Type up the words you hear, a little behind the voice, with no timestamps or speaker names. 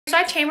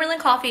why Chamberlain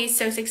Coffee is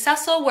so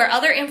successful where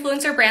other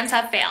influencer brands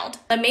have failed.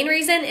 The main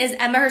reason is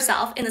Emma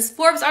herself. In this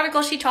Forbes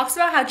article, she talks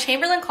about how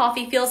Chamberlain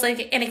Coffee feels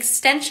like an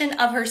extension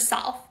of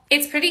herself.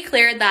 It's pretty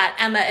clear that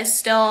Emma is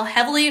still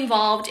heavily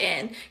involved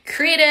in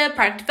creative,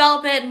 product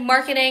development,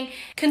 marketing.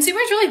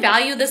 Consumers really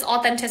value this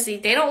authenticity.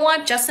 They don't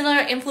want just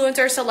another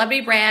influencer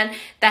celebrity brand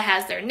that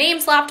has their name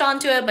slapped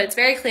onto it, but it's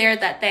very clear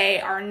that they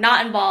are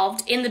not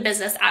involved in the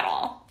business at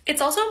all. It's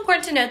also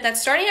important to note that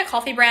starting a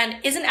coffee brand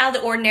isn't out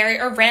of the ordinary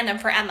or random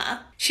for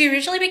Emma. She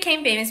originally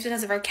became famous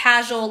because of her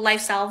casual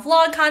lifestyle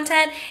vlog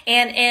content,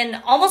 and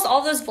in almost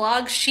all those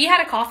vlogs, she had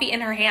a coffee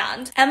in her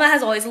hand. Emma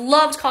has always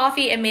loved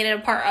coffee and made it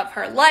a part of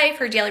her life,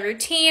 her daily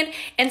routine,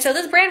 and so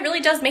this brand really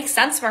does make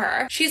sense for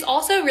her. She's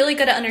also really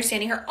good at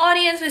understanding her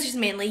audience, which is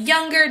mainly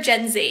younger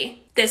Gen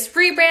Z. This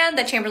rebrand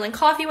that Chamberlain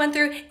Coffee went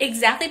through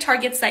exactly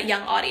targets that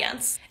young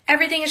audience.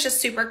 Everything is just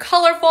super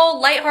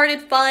colorful,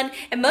 lighthearted, fun,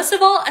 and most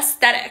of all,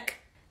 aesthetic.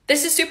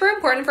 This is super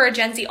important for a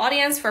Gen Z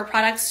audience for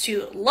products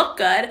to look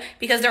good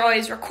because they're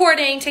always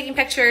recording, taking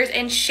pictures,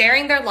 and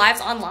sharing their lives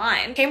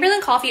online.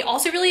 Chamberlain Coffee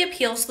also really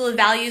appeals to the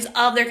values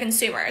of their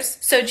consumers.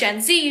 So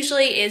Gen Z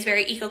usually is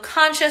very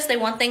eco-conscious. They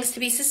want things to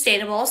be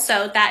sustainable,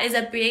 so that is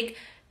a big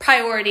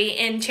priority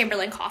in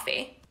Chamberlain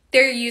Coffee.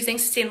 They're using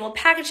sustainable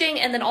packaging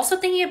and then also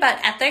thinking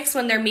about ethics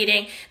when they're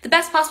meeting the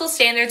best possible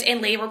standards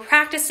in labor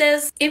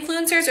practices.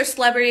 Influencers or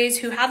celebrities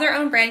who have their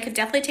own brand could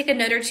definitely take a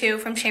note or two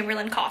from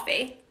Chamberlain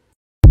Coffee.